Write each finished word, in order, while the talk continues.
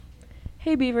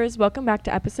Hey Beavers, welcome back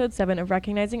to episode 7 of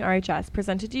Recognizing RHS,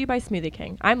 presented to you by Smoothie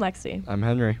King. I'm Lexi. I'm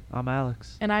Henry. I'm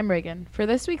Alex. And I'm Reagan. For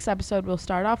this week's episode, we'll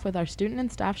start off with our student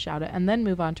and staff shout-out and then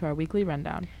move on to our weekly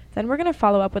rundown. Then we're going to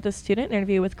follow up with a student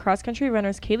interview with cross-country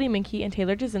runners Kaylee Minke and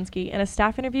Taylor Jasinski and a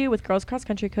staff interview with girls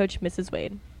cross-country coach Mrs.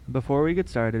 Wade. Before we get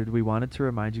started, we wanted to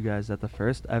remind you guys that the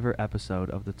first ever episode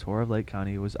of the Tour of Lake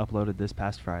County was uploaded this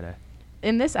past Friday.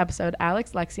 In this episode,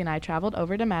 Alex, Lexi, and I traveled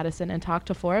over to Madison and talked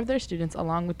to 4 of their students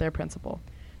along with their principal.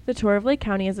 The Tour of Lake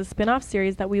County is a spin-off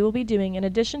series that we will be doing in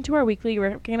addition to our weekly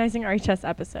Recognizing RHS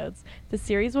episodes. The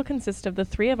series will consist of the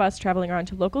 3 of us traveling around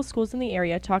to local schools in the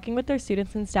area, talking with their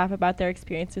students and staff about their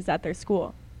experiences at their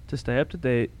school. To stay up to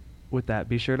date with that,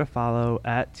 be sure to follow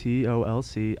at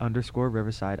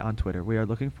TOLC_Riverside on Twitter. We are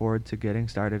looking forward to getting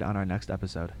started on our next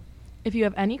episode. If you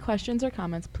have any questions or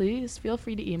comments, please feel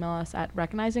free to email us at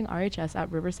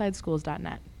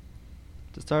recognizingrhs@riversideschools.net.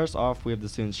 To start us off, we have the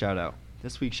student shout-out.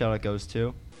 This week's shout-out goes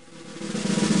to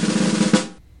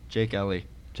Jake Ellie.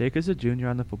 Jake is a junior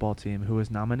on the football team who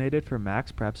was nominated for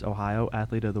Max Prep's Ohio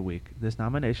Athlete of the Week. This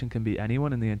nomination can be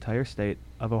anyone in the entire state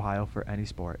of Ohio for any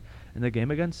sport. In the game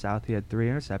against South, he had 3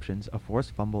 interceptions, a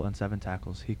forced fumble, and 7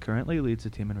 tackles. He currently leads the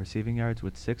team in receiving yards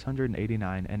with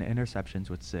 689 and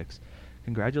interceptions with 6.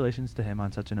 Congratulations to him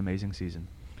on such an amazing season.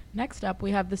 Next up,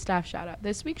 we have the staff shout-out.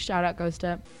 This week's shout-out goes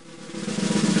to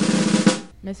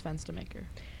Miss Fenstermaker.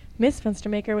 Miss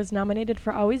Fenstermaker was nominated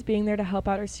for always being there to help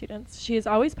out her students. She is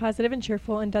always positive and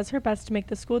cheerful and does her best to make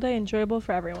the school day enjoyable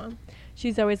for everyone.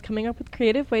 She's always coming up with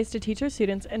creative ways to teach her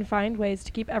students and find ways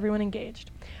to keep everyone engaged.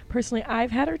 Personally,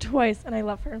 I've had her twice and I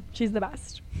love her. She's the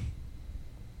best.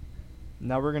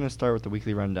 Now we're going to start with the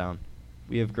weekly rundown.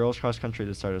 We have girls cross-country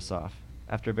to start us off.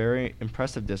 After a very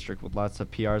impressive district with lots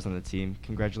of PRs on the team,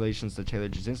 congratulations to Taylor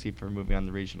Jasinski for moving on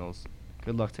to regionals.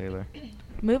 Good luck, Taylor.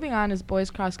 Moving on is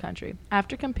boys cross country.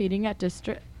 After competing at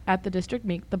the district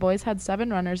meet, the boys had 7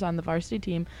 runners on the varsity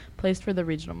team placed for the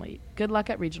regional meet. Good luck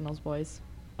at regionals, boys.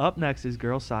 Up next is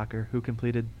girls soccer, who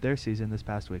completed their season this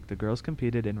past week. The girls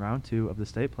competed in round 2 of the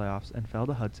state playoffs and fell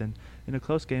to Hudson in a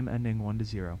close game ending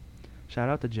 1-0. Shout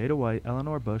out to Jada White,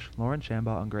 Eleanor Bush, Lauren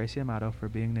Shambaugh, and Gracie Amato for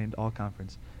being named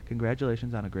all-conference.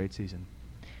 Congratulations on a great season.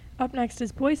 Up next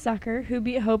is boys soccer, who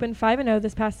beat Hoban 5-0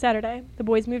 this past Saturday. The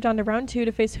boys moved on to round 2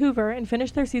 to face Hoover and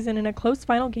finished their season in a close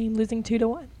final game, losing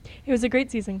 2-1. It was a great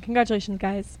season. Congratulations,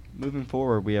 guys. Moving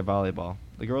forward, we have volleyball.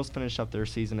 The girls finished up their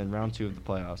season in round 2 of the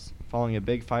playoffs. Following a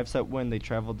big 5-set win, they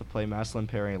traveled to play Massillon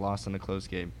Perry and lost in a close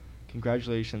game.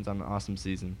 Congratulations on an awesome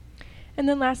season. And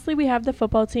then lastly, we have the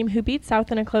football team who beat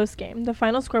South in a close game. The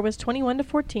final score was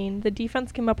 21-14. The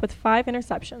defense came up with 5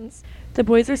 interceptions. The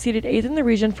boys are seeded 8th in the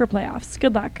region for playoffs.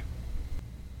 Good luck.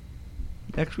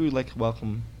 Next, we would like to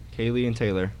welcome Kaylee and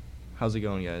Taylor. How's it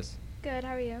going, guys? Good,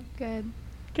 how are you? Good.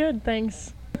 Good,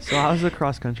 thanks. So how's the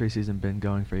cross-country season been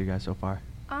going for you guys so far?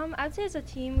 I'd say as a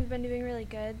team, we've been doing really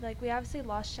good. Like, we obviously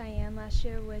lost Cheyenne last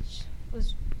year, which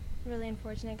was really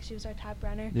unfortunate because she was our top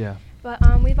runner. Yeah. But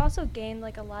we've also gained,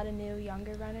 like, a lot of new,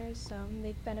 younger runners, so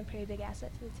they've been a pretty big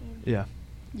asset to the team. Yeah.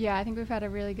 Yeah, I think we've had a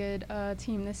really good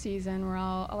team this season. We're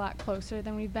all a lot closer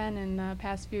than we've been in the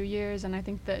past few years, and I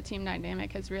think the team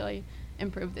dynamic has really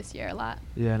improved this year a lot.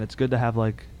 Yeah, and it's good to have,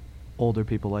 like, older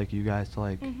people like you guys to,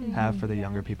 like, have for the Yeah.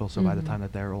 younger people, so by the time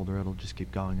that they're older, it'll just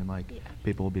keep going, and, like, Yeah.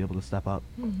 people will be able to step up.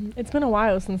 It's been a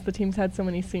while since the team's had so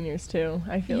many seniors, too,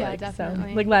 I feel Yeah, like.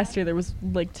 definitely. So, like, last year there was,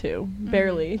 like, 2.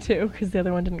 Barely 2, because the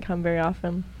other one didn't come very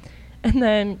often. And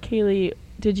then, Kaylee,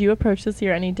 did you approach this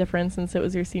year any different since it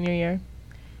was your senior year?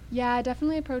 Yeah, I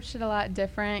definitely approached it a lot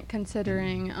different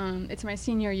considering it's my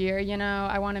senior year, you know.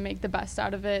 I want to make the best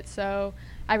out of it, so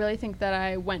I really think that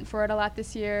I went for it a lot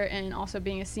this year, and also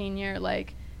being a senior,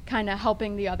 like, kind of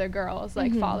helping the other girls,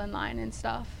 like, fall in line and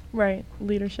stuff. Right,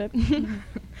 leadership.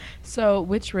 So,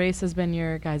 which race has been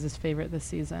your guys' favorite this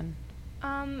season?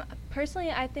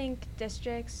 Personally, I think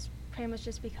districts, pretty much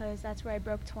just because that's where I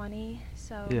broke 20,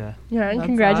 so. Yeah. Yeah, and That's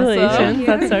congratulations. awesome.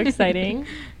 That's so exciting.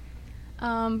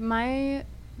 My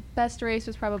best race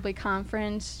was probably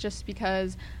conference, just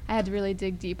because I had to really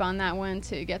dig deep on that one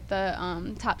to get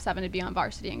the top 7 to be on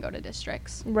varsity and go to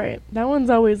districts. Right. That one's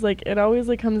always, like, it always,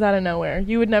 like, comes out of nowhere.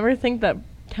 You would never think that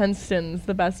Kenston's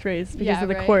the best race because Yeah, of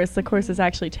the right. course. The course is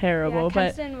actually terrible,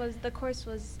 Yeah, but the course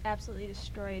was absolutely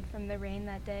destroyed from the rain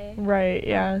that day. right,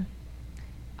 yeah.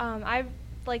 I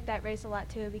liked that race a lot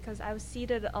too because I was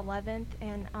seeded 11th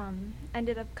and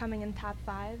ended up coming in top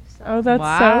 5. So. Oh, that's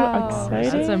Wow. so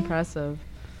exciting. That's impressive.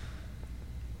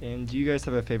 And do you guys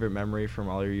have a favorite memory from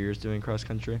all your years doing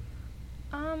cross-country?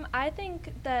 I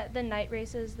think that the night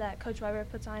races that Coach Weber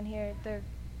puts on here, they're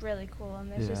really cool,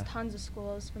 and there's just Yeah. tons of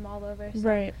schools from all over. So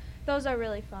Right. Those are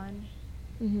really fun.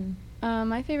 Mm-hmm.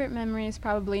 My favorite memory is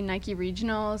probably Nike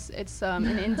Regionals. It's in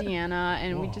Indiana,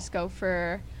 and we Whoa. just go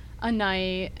for a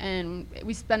night, and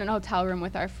we spend in a hotel room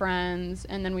with our friends,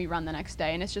 and then we run the next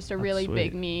day. And it's just a That's really sweet.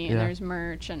 big meet, Yeah. and there's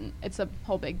merch, and it's a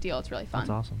whole big deal. It's really fun. That's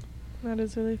awesome. That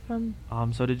is really fun.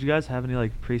 So did you guys have any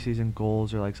like preseason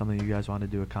goals or like something you guys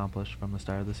wanted to accomplish from the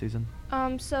start of the season?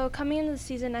 So coming into the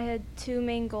season, I had two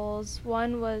main goals.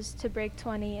 One was to break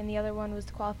 20, and the other one was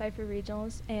to qualify for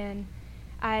regionals. And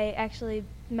I actually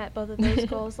met both of those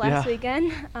goals last Yeah.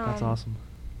 weekend. That's awesome.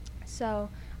 So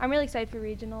I'm really excited for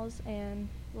regionals, and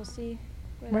we'll see.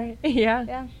 where Right. Yeah.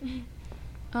 that-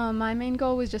 Yeah. My main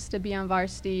goal was just to be on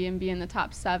varsity and be in the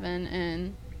top 7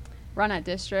 and run at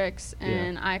districts,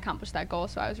 and I accomplished that goal,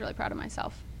 so I was really proud of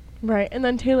myself. Right. And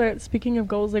then Taylor, speaking of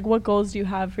goals, like what goals do you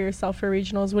have for yourself for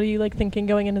regionals? What are you like thinking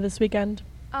going into this weekend?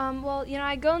 Well,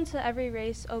 I go into every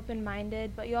race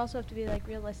open-minded, but you also have to be like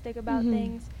realistic about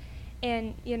things.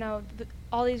 And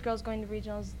all these girls going to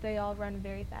regionals, they all run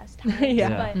very fast times. Yeah.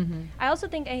 But Mhm. I also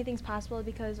think anything's possible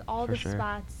because all For the sure.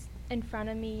 spots in front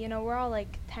of me, we're all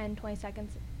like 10, 20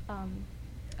 seconds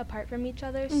apart from each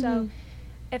other. So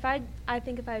I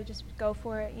think if I just go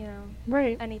for it,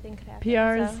 Right. anything could happen.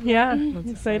 PRs. So, Yeah.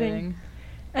 That's Exciting.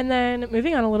 And then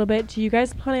moving on a little bit, do you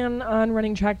guys plan on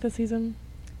running track this season?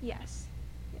 Yes.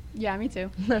 Yeah, me too.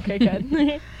 Okay,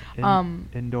 good.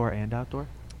 Indoor and outdoor?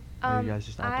 Or are you guys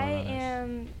just outdoor I runners?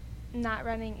 am not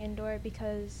running indoor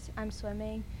because I'm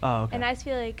swimming. Oh, okay. And I just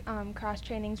feel like cross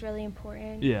training is really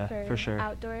important Yeah, for sure.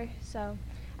 outdoor. So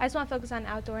I just want to focus on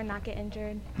outdoor and not get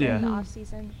injured Yeah. in the Mhm. off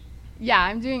season. Yeah,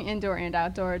 I'm doing indoor and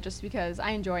outdoor just because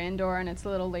I enjoy indoor and it's a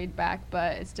little laid back,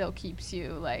 but it still keeps you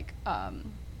like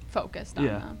focused on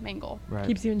Yeah. the main goal. Right.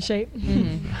 Keeps you in shape.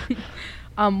 Mhm.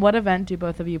 What event do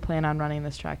both of you plan on running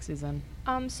this track season?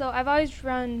 So I've always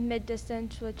run mid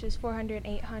distance, which is 400,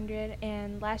 800,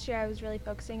 and last year I was really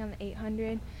focusing on the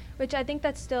 800, which I think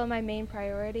that's still my main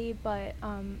priority. But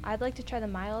I'd like to try the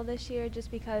mile this year,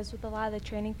 just because with a lot of the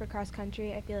training for cross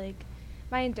country, I feel like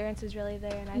my endurance is really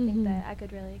there, and I think Mhm. that I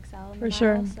could really excel in For the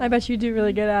sure. mile, so I bet you do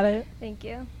really good at it. Thank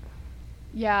you.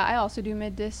 Yeah, I also do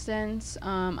mid distance.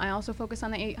 I also focus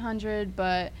on the 800,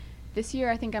 but this year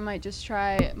I think I might just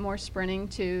try more sprinting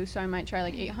too. So I might try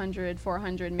like 800,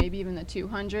 400, maybe even the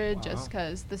 200, just Wow.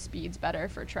 because the speed's better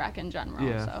for track in general.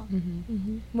 Yeah. So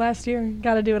Mm-hmm. Last year,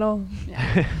 got to do it all.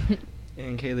 yeah.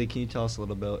 And Kaylee, can you tell us a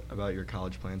little bit about your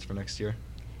college plans for next year?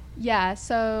 Yeah,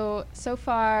 so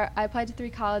far I applied to 3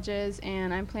 colleges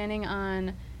and I'm planning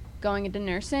on going into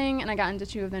nursing, and I got into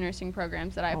 2 of the nursing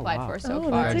programs that I Oh, applied wow. for so Oh,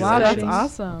 far. that's Wow, that's exciting.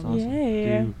 awesome. That's awesome.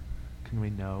 Yay. Can we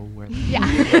know where? Yeah.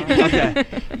 Okay.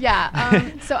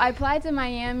 Yeah. So I applied to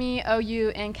Miami, OU,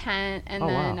 and Kent, and Oh,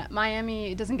 then wow.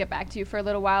 Miami doesn't get back to you for a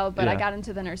little while, but I Yeah. got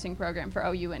into the nursing program for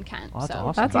OU and Kent. Oh, that's so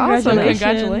awesome. That's awesome. Congratulations.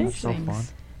 Congratulations. That's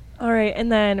so fun. All right,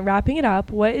 and then wrapping it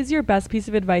up, what is your best piece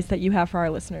of advice that you have for our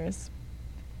listeners?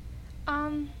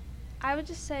 I would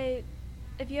just say,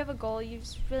 if you have a goal, you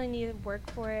just really need to work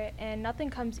for it, and nothing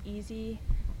comes easy,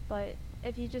 but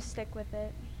if you just stick with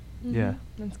it. Yeah.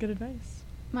 That's good advice.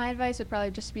 my advice would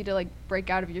probably just be to like break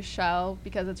out of your shell,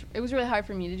 because it was really hard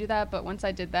for me to do that, but once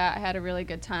I did that, I had a really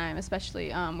good time,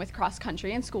 especially with cross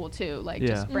country and school too, like Yeah.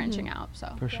 just branching out.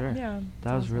 So For sure. Yeah.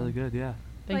 That was awesome. really good. Yeah.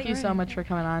 Thank Like- you so much for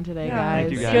coming on today, Yeah. guys.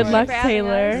 Thank you, guys. Good luck, For having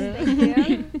Taylor. us. Thank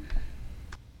you.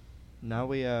 Now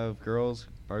we have girls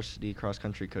varsity cross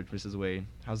country coach Mrs. Wade.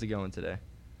 How's it going today?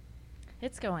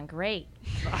 It's going great.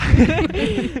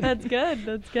 That's good.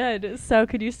 That's good. So,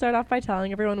 could you start off by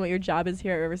telling everyone what your job is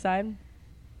here at Riverside?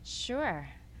 Sure.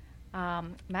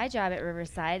 My job at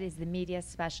Riverside is the media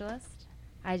specialist.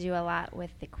 I do a lot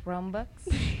with the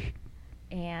Chromebooks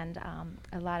and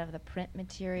a lot of the print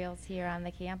materials here on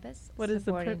the campus. What is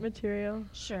the print supporting- material?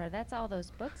 Sure, that's all those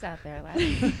books out there, Les.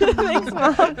 Thanks,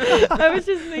 Mom. I was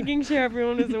just making sure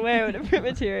everyone was aware what a print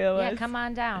material was. Yeah, come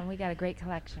on down. We got a great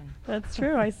collection. That's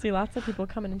true. I see lots of people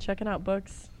coming and checking out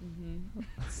books.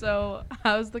 So,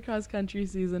 how's the cross country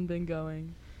season been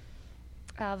going?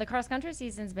 The cross country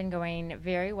season's been going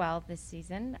very well this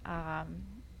season.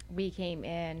 We came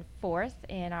in 4th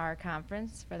in our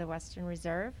conference for the Western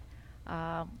Reserve.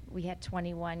 We had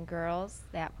 21 girls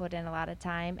that put in a lot of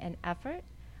time and effort,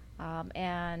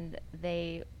 and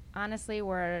they honestly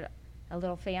were a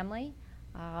little family.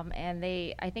 And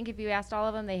I think if you asked all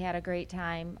of them, they had a great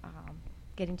time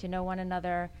getting to know one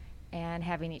another and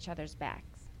having each other's backs.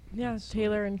 Yeah, That's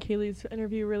Taylor and Kaylee's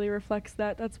interview really reflects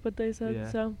that. That's what they said. Yeah.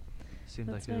 So, Seemed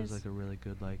That's like it was nice. like a really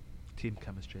good like team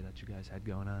chemistry that you guys had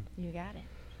going on. You got it.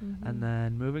 mhm. And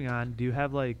then moving on, do you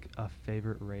have like a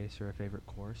favorite race or a favorite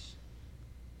course?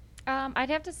 I'd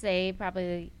have to say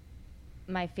probably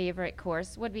my favorite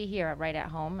course would be here right at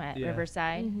home at Yeah.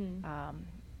 Riverside. Mhm.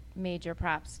 major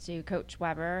props to Coach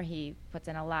Weber. He puts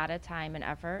in a lot of time and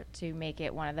effort to make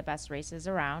it one of the best races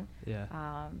around.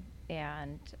 Yeah.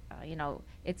 And you know,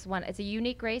 it's a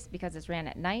unique race because it's ran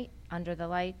at night under the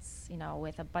lights, you know,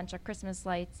 with a bunch of Christmas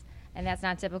lights, and that's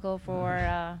not typical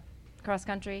for cross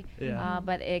country. Yeah.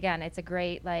 But again, it's a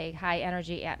great like high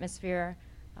energy atmosphere,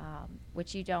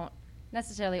 which you don't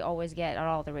necessarily always get at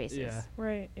all the races. Yeah.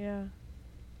 Right, yeah.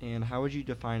 And how would you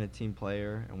define a team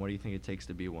player, and what do you think it takes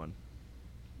to be one?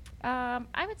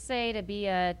 I would say to be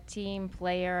a team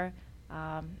player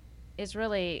is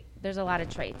really, there's a lot of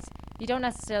traits. You don't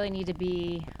necessarily need to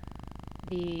be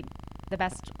the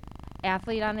best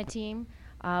athlete on the team,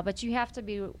 but you have to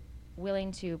be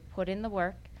willing to put in the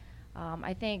work.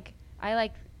 I think I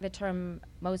like the term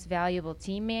most valuable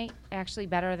teammate actually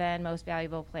better than most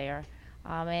valuable player.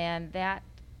 And that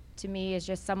to me is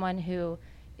just someone who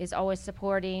is always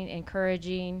supporting,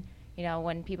 encouraging. You know,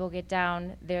 when people get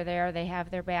down, they're there, they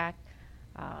have their back,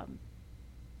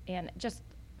 and just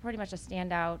pretty much a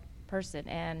standout person.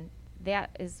 And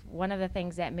that is one of the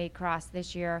things that made cross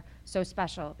this year so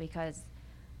special, because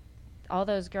all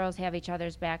those girls have each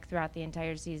other's back throughout the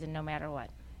entire season, no matter what.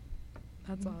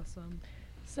 That's awesome.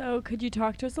 So could you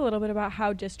talk to us a little bit about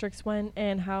how districts went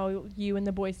and how you and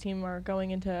the boys team are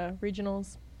going into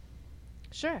regionals?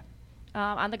 Sure.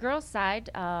 On the girls' side,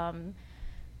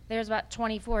 there's about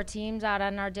 24 teams out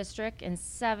on our district, and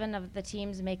 7 of the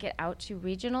teams make it out to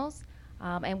regionals.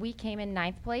 And we came in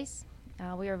 9th place.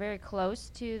 We were very close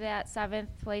to that 7th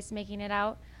place making it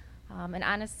out. And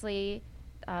honestly,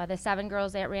 the 7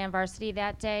 girls that ran varsity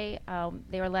that day,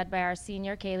 they were led by our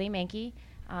senior, Kaylee Mankey,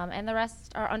 and the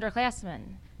rest are underclassmen.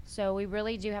 So we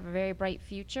really do have a very bright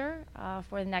future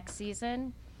for the next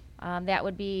season. That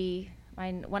would be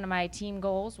one of my team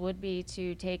goals would be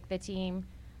to take the team,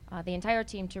 the entire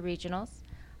team, to regionals.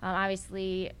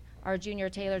 Obviously, our junior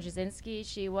Taylor Jasinski,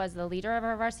 she was the leader of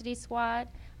our varsity squad,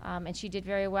 and she did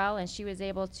very well, and she was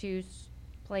able to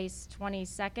place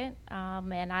 22nd,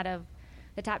 and out of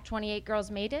the top 28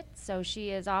 girls made it, so she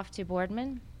is off to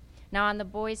Boardman. Now on the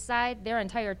boys' side, their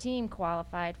entire team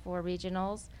qualified for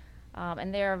regionals,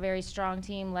 and they're a very strong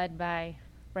team led by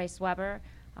Bryce Weber,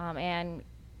 and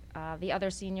the other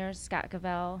seniors, Scott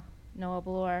Cavell, Noah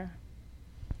Bloor,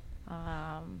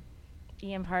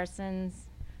 Ian Parsons,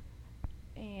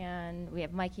 and we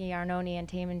have Mikey Arnone and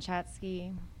Taman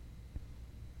Chatsky.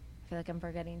 I feel like I'm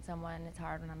forgetting someone. It's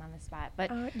hard when I'm on the spot.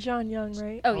 But John Young,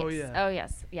 right? Oh, yes. yeah. Oh,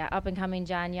 yes. Yeah, up-and-coming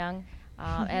John Young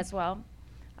as well.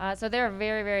 So they're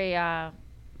very, very,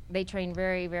 they train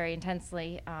very, very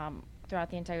intensely throughout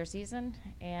the entire season,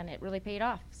 and it really paid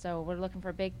off. So we're looking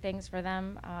for big things for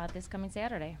them this coming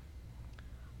Saturday.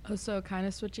 Oh, so kind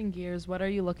of switching gears, what are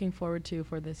you looking forward to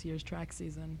for this year's track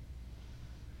season?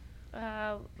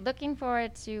 Looking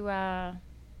forward to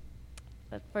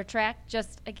for track.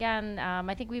 Just again,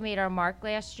 I think we made our mark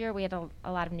last year. We had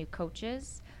a lot of new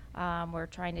coaches. We're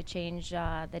trying to change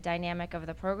the dynamic of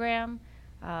the program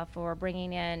for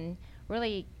bringing in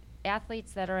really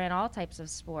athletes that are in all types of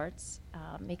sports,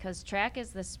 because track is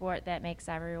the sport that makes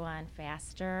everyone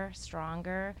faster,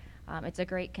 stronger. It's a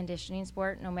great conditioning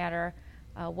sport, no matter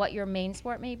what your main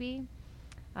sport may be.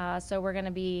 So we're going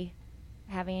to be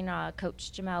having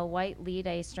Coach Jamel White lead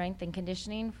a strength and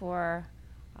conditioning for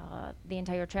the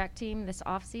entire track team this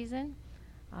off season.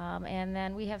 And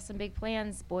then we have some big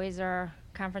plans. Boys are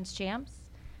conference champs.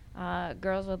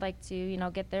 Girls would like to,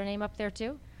 get their name up there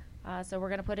too. So we're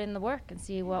going to put in the work and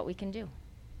see what we can do.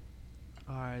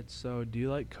 All right, so do you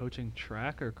like coaching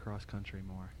track or cross country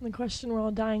more? The question we're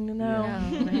all dying to know.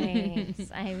 No, right.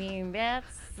 I mean,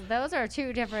 those are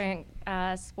 2 different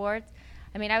sports.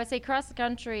 I mean, I would say cross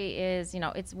country is,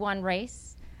 it's one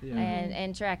race, Yeah.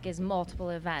 and track is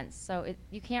multiple events. So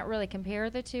you can't really compare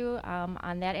the 2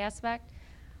 on that aspect.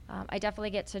 I definitely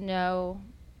get to know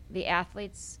the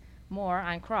athletes more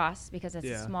on cross because it's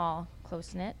Yeah. small,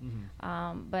 close-knit.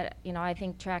 Mhm. But, I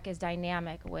think track is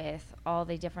dynamic with all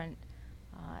the different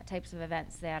types of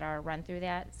events that are run through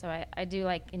that. So I do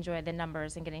enjoy the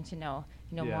numbers and getting to know,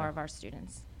 Yeah. more of our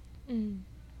students. Mm.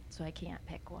 So I can't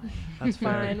pick one. That's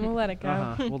fair. Fine, we'll let it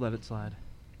go. We'll let it slide.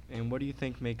 And what do you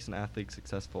think makes an athlete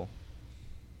successful?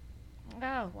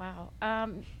 Oh,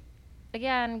 wow.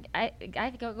 Again, I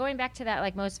going back to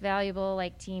that most valuable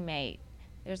teammate.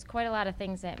 There's quite a lot of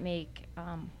things that make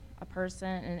a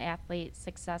person, an athlete,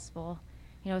 successful.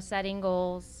 Setting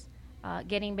goals,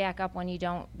 getting back up when you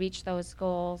don't reach those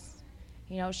goals,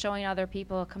 showing other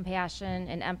people compassion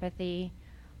and empathy,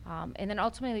 and then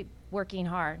ultimately working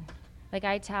hard. Like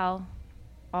I tell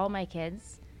all my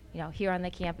kids, here on the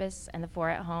campus and the 4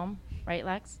 at home, right,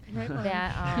 Lex? Right, Mom.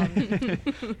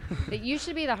 That you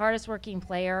should be the hardest working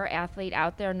player, athlete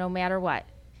out there no matter what.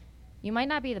 You might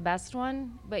not be the best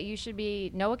one, but you should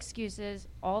be no excuses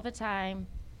all the time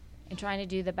and trying to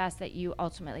do the best that you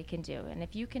ultimately can do. And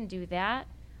if you can do that,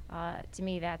 to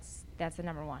me, that's the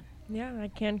number one. Yeah, I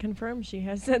can confirm she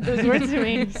has said those words to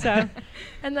me. So,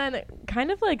 and then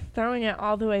kind of like throwing it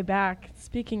all the way back,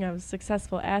 speaking of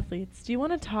successful athletes, do you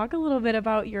want to talk a little bit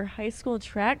about your high school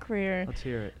track career? Let's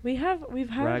hear it. We've had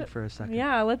Brag for a second.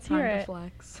 Yeah, let's hear Time to it.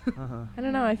 flex. Uh-huh. I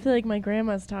don't know. I feel like my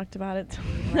grandma's talked about it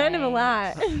kind of a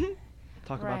lot.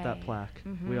 Talk about that Right. plaque.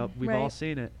 Mhm. We've all Right.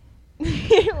 seen it.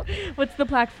 What's the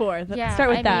plaque for? Yeah, Start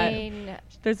with I that. mean,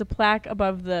 There's a plaque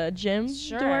above the gym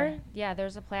sure. door. Yeah,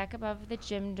 there's a plaque above the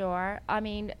gym door. I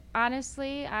mean,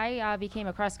 honestly, I became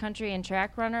a cross country and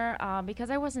track runner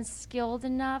because I wasn't skilled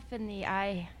enough in the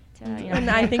eye. To, you know, And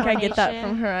I think I get that coordination.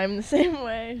 from her. I'm the same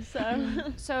way.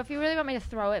 So. So if you really want me to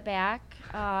throw it back,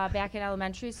 back in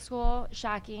elementary school,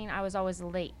 shocking, I was always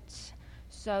late.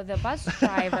 So the bus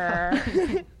driver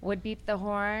would beep the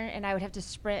horn, and I would have to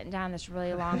sprint down this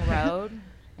really long road.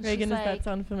 And Reagan, she's does that like,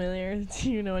 sound familiar?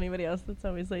 Do you know anybody else that's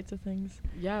always late to things?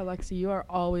 Yeah, Lexi, you are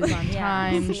always on Yeah,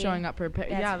 time, see, showing up prepared.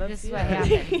 Yeah, this is what yeah.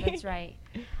 happened. That's right.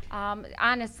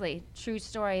 Honestly, true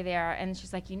story there. And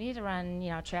she's like, you need to run,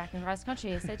 track and cross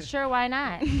country. I said, sure, why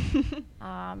not?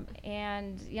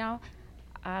 And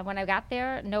when I got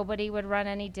there, nobody would run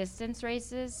any distance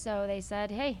races. So they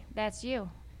said, hey, that's you.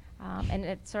 And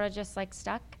it sort of just like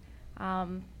stuck.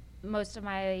 Most of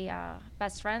my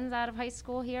best friends out of high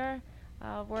school here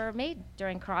were made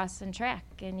during cross and track.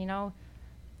 And,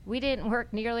 we didn't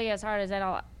work nearly as hard as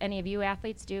any of you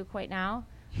athletes do quite now,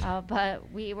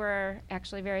 but we were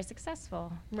actually very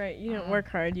successful. Right, you didn't work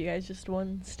hard. You guys just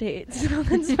won state, so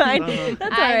that's fine. Uh-huh.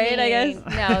 That's all right, I guess.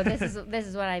 No, this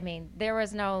is what I mean. There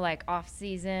was no off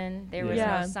season. There was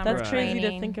Yeah, no summer that's crazy to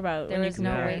training. think about There when you was no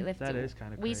compare. weightlifting. That is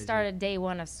kinda We crazy. started day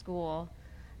one of school,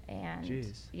 and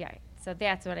Jeez. yeah. So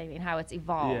that's what I mean. How it's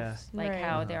evolved. Yeah. Like Right.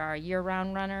 how Uh-huh. there are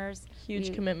year-round runners. Huge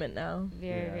We- commitment now.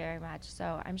 Very, Yeah. very much.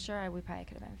 So I'm sure we probably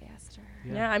could have been faster.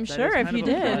 Yeah, I'm that sure is if kind you of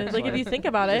a did. flex, Like, if you think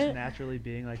about just it. naturally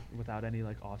being without any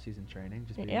off-season training,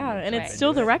 just being Yeah, able to and jump it's into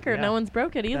still the it. record. Yeah. No one's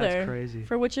broke it either. That's crazy.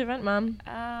 For which event, Mom?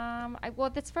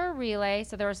 Well, that's for a relay.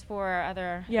 So there was four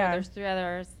other. Yeah. There's three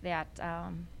others that,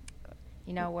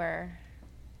 were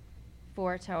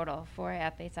four total. 4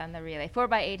 athletes on the relay.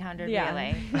 4x800 Yeah.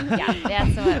 relay. Yeah,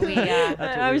 that's what we. That's what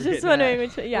I we was were just getting wondering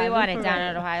at. which. Yeah, we the won it four- down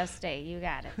at Ohio State. You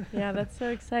got it. Yeah, that's so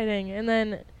exciting. And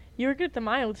then you were good at the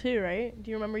mile too, right? Do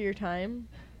you remember your time?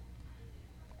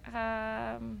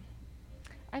 I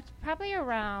probably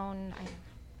around.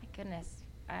 My goodness.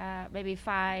 Maybe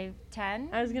 5:10.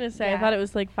 I was gonna say I Yeah. thought it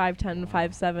was like 5:10, Wow.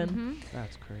 5:7, Mhm.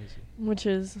 That's crazy. which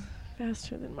is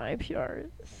faster than my PRs.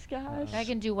 Gosh, I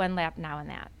can do one lap now and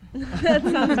that. that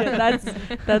sounds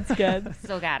good. That's good.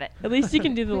 Still got it. At least you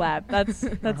can do the lap. That's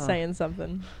Uh-huh. saying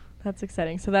something. That's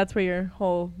exciting. So that's where your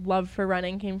whole love for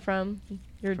running came from.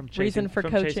 Your From reason chasing, for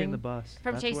from coaching. chasing the bus.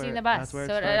 From That's chasing where- the bus. that's where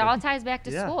So it started. all ties back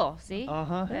to Yeah. school. See?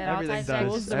 Uh-huh. It all Everything ties back to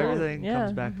does. school. Everything Yeah.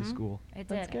 comes back to Mhm. school. It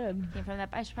That's did. good. Came from that.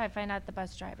 I should probably find out the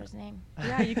bus driver's name.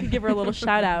 Yeah, you could give her a little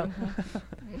shout out.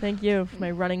 Thank you for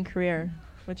my running career,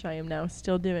 which I am now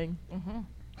still doing. Mm-hmm.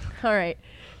 All right.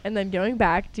 And then going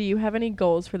back, do you have any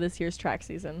goals for this year's track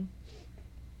season?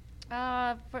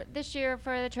 For this year,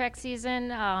 for the track season,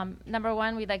 number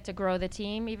one, we'd like to grow the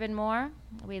team even more.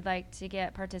 We'd like to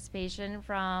get participation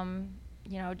from,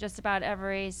 just about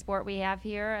every sport we have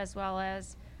here, as well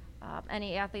as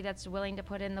any athlete that's willing to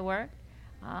put in the work.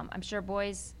 I'm sure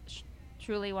boys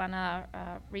truly want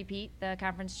to repeat the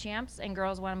conference champs, and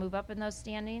girls want to move up in those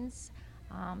standings.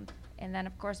 And then,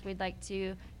 of course, we'd like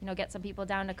to, get some people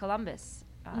down to Columbus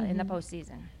in the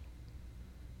postseason.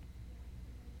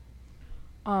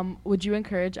 Would you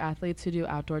encourage athletes who do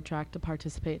outdoor track to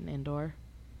participate in indoor?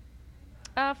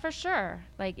 For sure.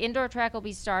 Like indoor track will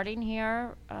be starting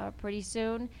here pretty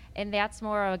soon, and that's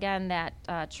more again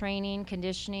that training,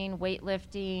 conditioning,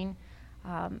 weightlifting.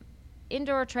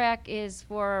 Indoor track is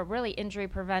for really injury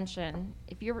prevention.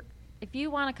 If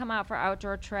you want to come out for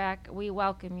outdoor track, we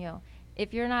welcome you.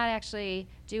 If you're not actually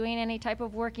doing any type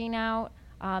of working out,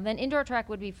 then indoor track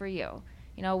would be for you.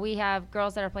 We have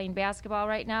girls that are playing basketball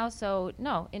right now, so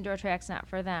no, indoor track's not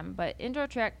for them. But indoor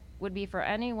track would be for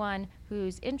anyone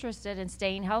who's interested in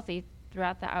staying healthy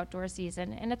throughout the outdoor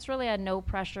season. And it's really a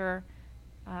no-pressure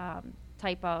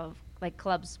type of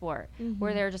club sport.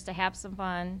 We're there just to have some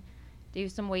fun, do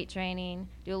some weight training,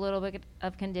 do a little bit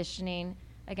of conditioning,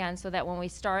 again, so that when we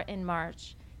start in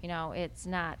March, it's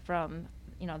not from,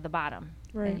 the bottom.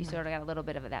 Right. And you sort of got a little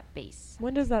bit of that base.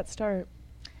 When does that start?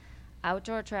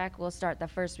 Outdoor track will start the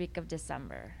first week of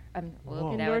December.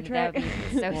 Whoa. Indoor that would be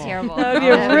so Whoa. terrible. That would be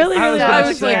That really, was really so bad.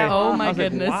 gonna say, terrible. Oh my I was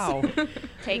like, goodness. wow.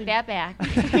 Take that back.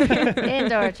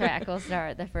 Indoor track will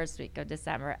start the first week of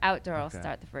December. Outdoor will Okay.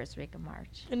 start the first week of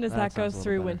March. And as That that sounds a goes little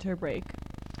through better. winter break.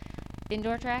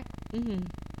 Indoor track? Mm-hmm.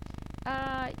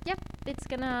 Yep.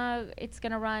 It's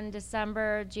gonna run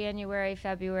December, January,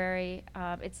 February.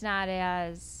 It's not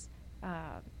as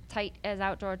tight as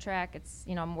outdoor track. It's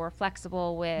more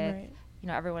flexible with Right.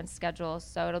 everyone's schedule.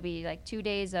 So it'll be like 2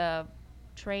 days of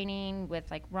training with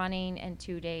like running and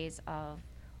 2 days of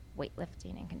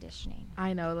weightlifting and conditioning.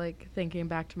 I know, like thinking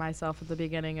back to myself at the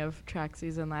beginning of track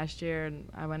season last year, and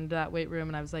I went into that weight room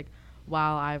and I was like,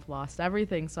 wow, I've lost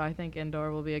everything. So I think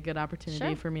indoor will be a good opportunity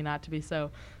Sure. for me not to be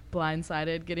so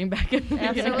blindsided getting back in the beginning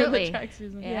of the Absolutely. track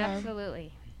season. Yeah,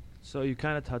 absolutely. So you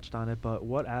kind of touched on it, but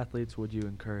what athletes would you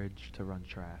encourage to run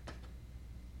track?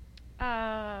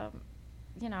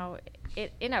 In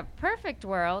a perfect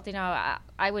world,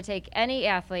 I would take any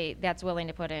athlete that's willing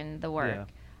to put in the work.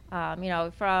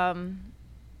 From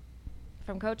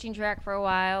coaching track for a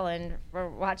while and for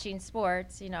watching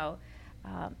sports,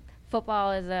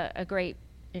 football is a great,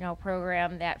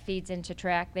 program that feeds into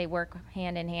track. They work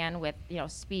hand in hand with,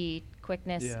 speed,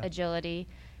 quickness, Yeah. agility.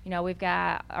 We've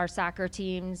got our soccer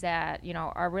teams that,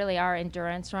 are really our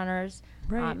endurance runners.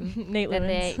 Right. Nate that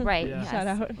Lewins. they, right, Yeah. yes, Shout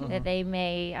out. Uh-huh. that they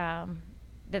may,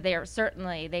 that they are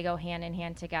certainly, they go hand in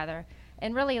hand together.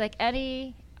 And really, like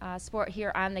any sport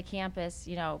here on the campus,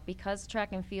 because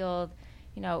track and field,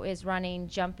 is running,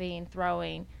 jumping,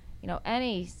 throwing,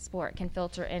 any sport can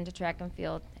filter into track and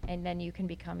field, and then you can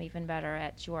become even better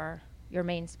at your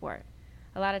main sport.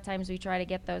 A lot of times we try to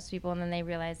get those people, and then they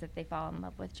realize that they fall in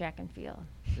love with track and field.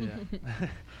 Yeah.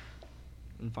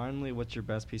 And finally, what's your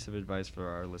best piece of advice for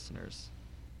our listeners?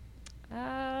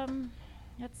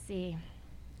 Let's see.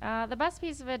 The best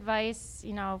piece of advice,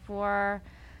 for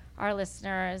our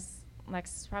listeners,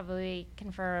 Lex probably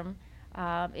confirm,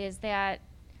 is that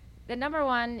the number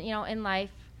one, in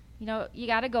life, you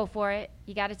got to go for it.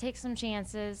 You got to take some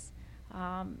chances,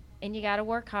 and you got to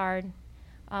work hard.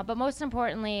 But most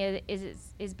importantly,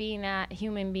 is being that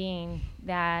human being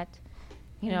that,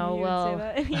 will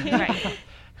right,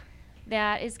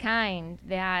 that is kind,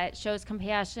 that shows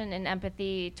compassion and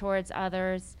empathy towards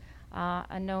others,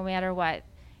 no matter what.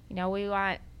 We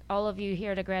want all of you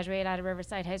here to graduate out of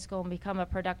Riverside High School and become a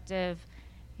productive,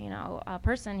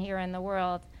 person here in the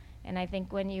world. And I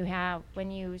think when you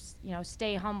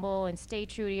stay humble and stay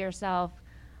true to yourself,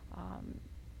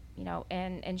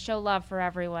 and show love for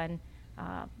everyone,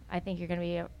 I think you're going to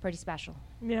be pretty special.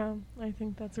 Yeah, I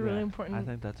think that's a really Yeah, important. I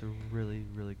think that's a really,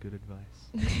 really good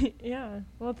advice. Yeah.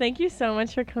 Well, thank you so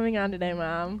much for coming on today,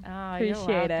 Mom. Oh, Appreciate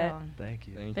you're it. welcome. Thank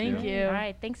you. Thank you. All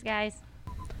right, thanks, guys.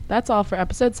 That's all for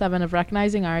episode 7 of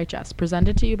Recognizing RHS,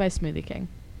 presented to you by Smoothie King.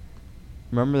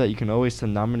 Remember that you can always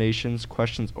send nominations,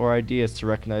 questions, or ideas to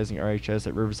RecognizingRHS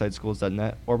at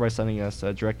riversideschools.net or by sending us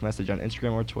a direct message on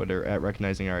Instagram or Twitter at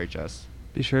RecognizingRHS.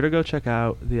 Be sure to go check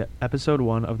out the episode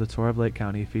 1 of the Tour of Lake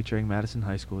County featuring Madison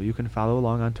High School. You can follow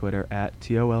along on Twitter at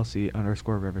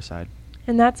TOLC_Riverside.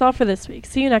 And that's all for this week.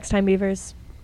 See you next time, Beavers.